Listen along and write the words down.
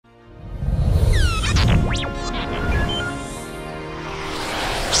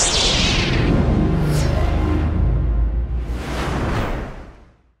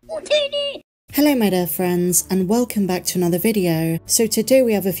my dear friends, and welcome back to another video. So today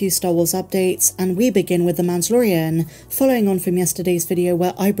we have a few Star Wars updates, and we begin with The Mandalorian. Following on from yesterday's video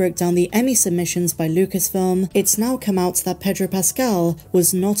where I broke down the Emmy submissions by Lucasfilm, it's now come out that Pedro Pascal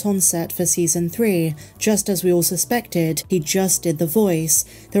was not on set for Season 3. Just as we all suspected, he just did the voice.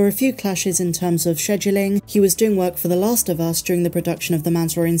 There were a few clashes in terms of scheduling. He was doing work for The Last of Us during the production of The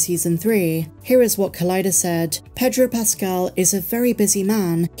Mandalorian Season 3. Here is what Collider said. Pedro Pascal is a very busy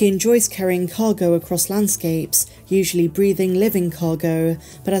man. He enjoys carrying cargo across landscapes, usually breathing, living cargo,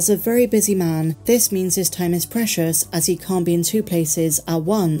 but as a very busy man, this means his time is precious as he can't be in two places at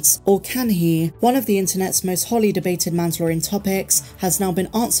once. Or can he? One of the internet's most hotly debated Mandalorian topics has now been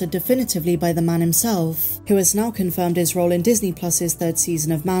answered definitively by the man himself, who has now confirmed his role in Disney Plus's third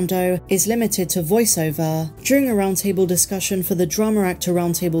season of Mando is limited to voiceover. During a roundtable discussion for the Drama Actor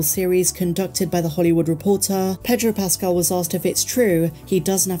Roundtable series conducted by The Hollywood Reporter, Pedro Pascal was asked if it's true he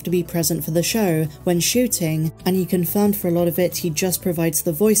doesn't have to be present for the show when shooting, and he confirmed for a lot of it he just provides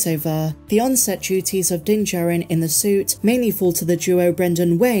the voiceover. The on-set duties of Din Djarin in the suit mainly fall to the duo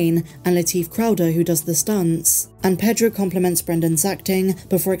Brendan Wayne and Lateef Crowder, who does the stunts. And Pedro compliments Brendan's acting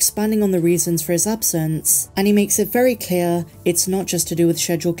before expanding on the reasons for his absence. And he makes it very clear it's not just to do with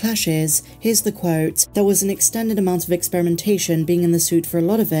schedule clashes. Here's the quote: "There was an extended amount of experimentation being in the suit for a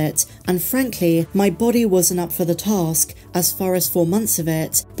lot of it, and frankly, my body wasn't up for the task as far as 4 months of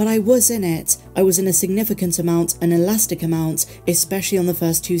it, but I was in it. I was in a significant amount, an elastic amount, especially on the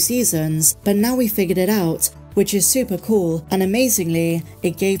first 2 seasons, but now we figured it out, which is super cool, and amazingly,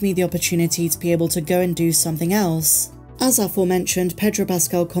 it gave me the opportunity to be able to go and do something else." As aforementioned, Pedro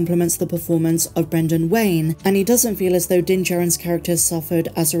Pascal compliments the performance of Brendan Wayne, and he doesn't feel as though Din Djarin's character suffered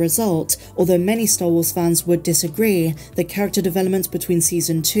as a result, although many Star Wars fans would disagree. The character development between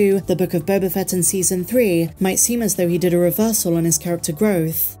Season 2, The Book of Boba Fett, and Season 3 might seem as though he did a reversal on his character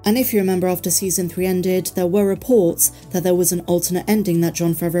growth. And if you remember, after Season 3 ended, there were reports that there was an alternate ending that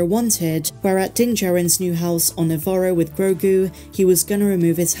Jon Favreau wanted, where at Din Djarin's new house on Nevarro with Grogu, he was gonna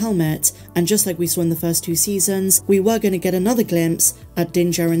remove his helmet, and just like we saw in the first 2 seasons, we were gonna get another glimpse at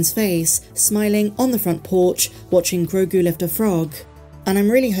Din Djarin's face, smiling on the front porch, watching Grogu lift a frog. And I'm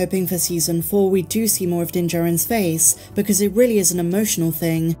really hoping for Season 4 we do see more of Din Djarin's face, because it really is an emotional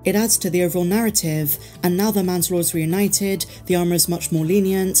thing. It adds to the overall narrative, and now the Mandalorians reunited, the armor is much more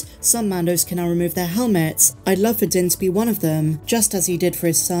lenient, some Mandos can now remove their helmets. I'd love for Din to be one of them, just as he did for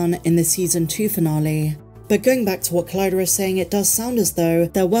his son in the Season 2 finale. But going back to what Collider is saying, it does sound as though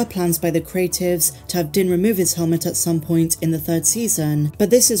there were plans by the creatives to have Din remove his helmet at some point in the 3rd season, but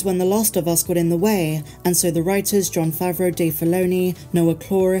this is when The Last of Us got in the way, and so the writers Jon Favreau, Dave Filoni, Noah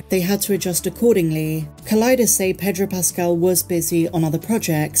Clore, they had to adjust accordingly. Collider say Pedro Pascal was busy on other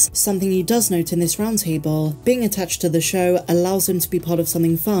projects, something he does note in this roundtable. Being attached to the show allows him to be part of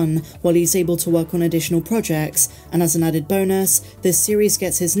something fun while he's able to work on additional projects, and as an added bonus, this series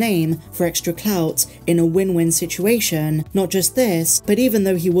gets his name for extra clout in a win-win situation. Not just this, but even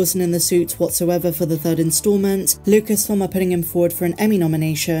though he wasn't in the suit whatsoever for the 3rd installment, Lucasfilm are putting him forward for an Emmy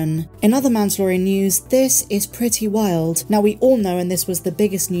nomination. In other Mandalorian news, this is pretty wild. Now we all know, and this was the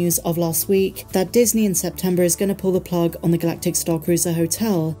biggest news of last week, that Disney in September is going to pull the plug on the Galactic Starcruiser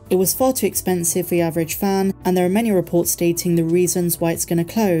hotel. It was far too expensive for the average fan, and there are many reports stating the reasons why it's going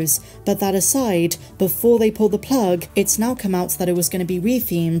to close. But that aside, before they pull the plug, it's now come out that it was going to be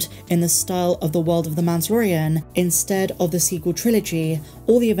rethemed in the style of the world of the Mandalorian instead of the sequel trilogy.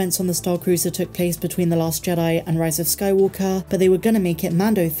 All the events on the Starcruiser took place between The Last Jedi and Rise of Skywalker, but they were gonna make it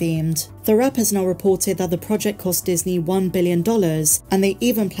Mando themed. The Wrap has now reported that the project cost Disney $1 billion, and they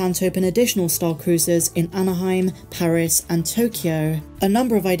even plan to open additional Starcruisers in Anaheim, Paris, and Tokyo. A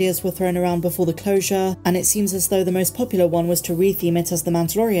number of ideas were thrown around before the closure, and it seems as though the most popular one was to retheme it as The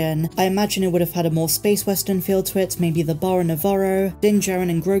Mandalorian. I imagine it would have had a more space western feel to it, maybe the bar in Nevarro, Din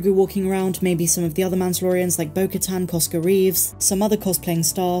Djarin and Grogu walking around, maybe some of the other Mandalorians like Bo-Katan, Cosca Reeves, some other cosplaying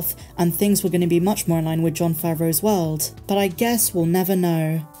staff, and things were going to be much more in line with Jon Favreau's world. But I guess we'll never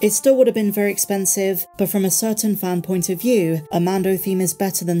know. It still would have been very expensive, but from a certain fan point of view, a Mando theme is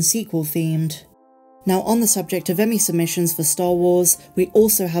better than sequel themed. Now, on the subject of Emmy submissions for Star Wars, we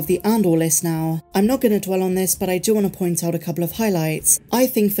also have the Andor list now. I'm not going to dwell on this, but I do want to point out a couple of highlights. I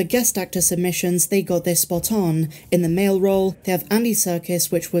think for guest actor submissions, they got this spot on. In the male role, they have Andy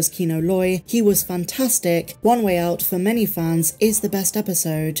Serkis, which was Kino Loy. He was fantastic. One Way Out, for many fans, is the best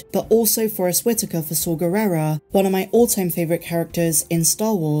episode. But also Forrest Whitaker for Saw Gerrera, one of my all-time favourite characters in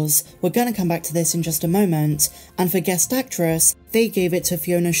Star Wars. We're going to come back to this in just a moment. And for guest actress, they gave it to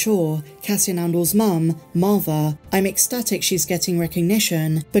Fiona Shaw, Cassian Andor's mum, Marva. I'm ecstatic she's getting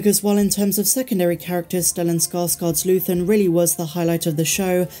recognition, because while in terms of secondary characters, Stellan Skarsgård's Luthen really was the highlight of the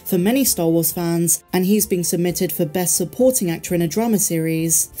show for many Star Wars fans, and he's being submitted for Best Supporting Actor in a Drama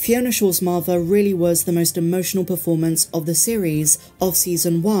Series, Fiona Shaw's Marva really was the most emotional performance of the series, of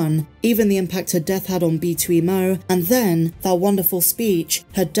Season 1, even the impact her death had on B2EMO, and then that wonderful speech,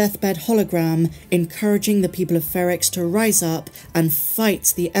 her deathbed hologram, encouraging the people of Ferrix to rise up and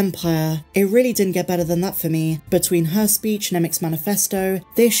fight the Empire. It really didn't get better than that for me. Between her speech and Emmy's manifesto,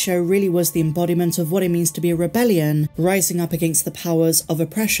 this show really was the embodiment of what it means to be a rebellion, rising up against the powers of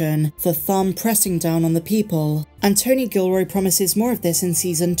oppression, the thumb pressing down on the people. And Tony Gilroy promises more of this in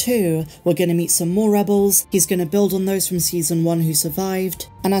Season 2. We're going to meet some more rebels, he's going to build on those from Season 1 who survived.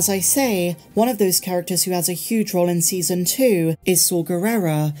 And as I say, one of those characters who has a huge role in Season 2 is Saw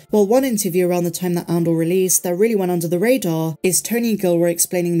Gerrera. Well, one interview around the time that Andor released that really went under the radar is Tony Gilroy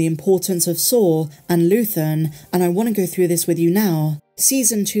explaining the importance of Saw and Luthen, and I want to go through this with you now.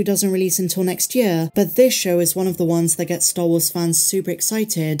 Season 2 doesn't release until next year, but this show is one of the ones that gets Star Wars fans super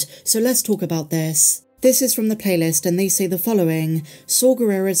excited, so let's talk about this. This is from the playlist, and they say the following: Saw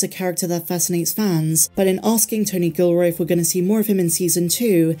Gerrera is a character that fascinates fans, but in asking Tony Gilroy if we're going to see more of him in Season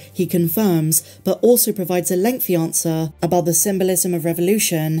 2, he confirms, but also provides a lengthy answer about the symbolism of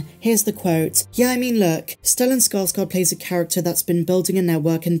revolution. Here's the quote: "Yeah, I mean, look, Stellan Skarsgård plays a character that's been building a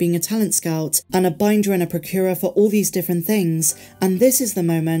network and being a talent scout, and a binder and a procurer for all these different things, and this is the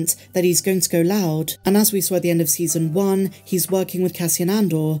moment that he's going to go loud. And as we saw at the end of Season 1, he's working with Cassian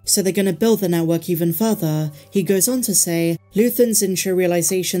Andor, so they're going to build the network even further." He goes on to say, "Luthen's ensure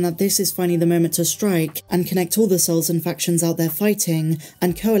realization that this is finally the moment to strike and connect all the souls and factions out there fighting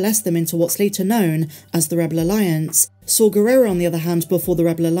and coalesce them into what's later known as the Rebel Alliance. Saw Gerrera, on the other hand, before the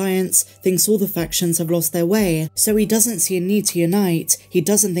Rebel Alliance, thinks all the factions have lost their way, so he doesn't see a need to unite. He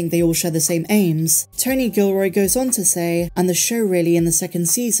doesn't think they all share the same aims." Tony Gilroy goes on to say, and the show really in the second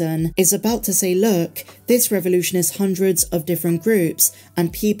season is about to say, look, this revolution is hundreds of different groups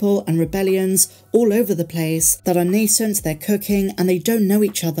and people and rebellions all over the place that are nascent, they're cooking, and they don't know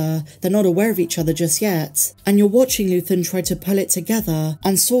each other. They're not aware of each other just yet. And you're watching Luthen try to pull it together,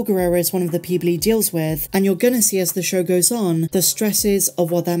 and Saw Gerrera is one of the people he deals with, and you're gonna see as the show goes on the stresses of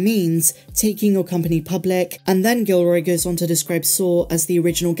what that means, taking your company public. And then Gilroy goes on to describe Saw as the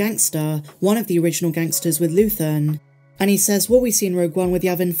original gangster, one of the original gangsters with Luthen. And he says what we see in Rogue One with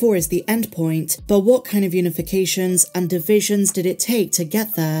Yavin 4 is the end point, but what kind of unifications and divisions did it take to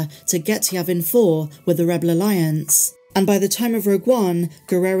get there, to get to Yavin 4 with the Rebel Alliance? And by the time of Rogue One,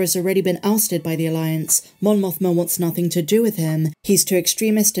 Gerrera's already been ousted by the Alliance. Mon Mothma wants nothing to do with him. He's too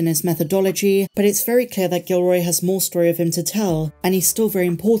extremist in his methodology, but it's very clear that Gilroy has more story of him to tell, and he's still very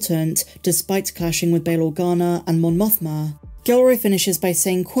important, despite clashing with Bail Organa and Mon Mothma. Gilroy finishes by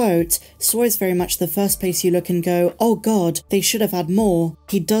saying, quote, "Saw is very much the first place you look and go, oh god, they should have had more.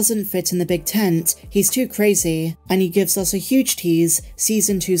 He doesn't fit in the big tent. He's too crazy." And he gives us a huge tease.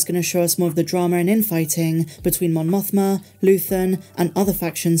 Season 2 is going to show us more of the drama and infighting between Mon Mothma, Luthen, and other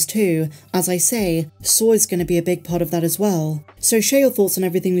factions too. As I say, Saw is going to be a big part of that as well. So share your thoughts on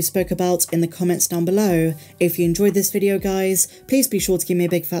everything we spoke about in the comments down below. If you enjoyed this video, guys, please be sure to give me a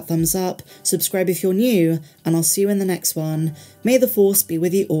big fat thumbs up, subscribe if you're new, and I'll see you in the next one. May the Force be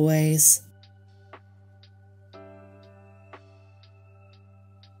with you always.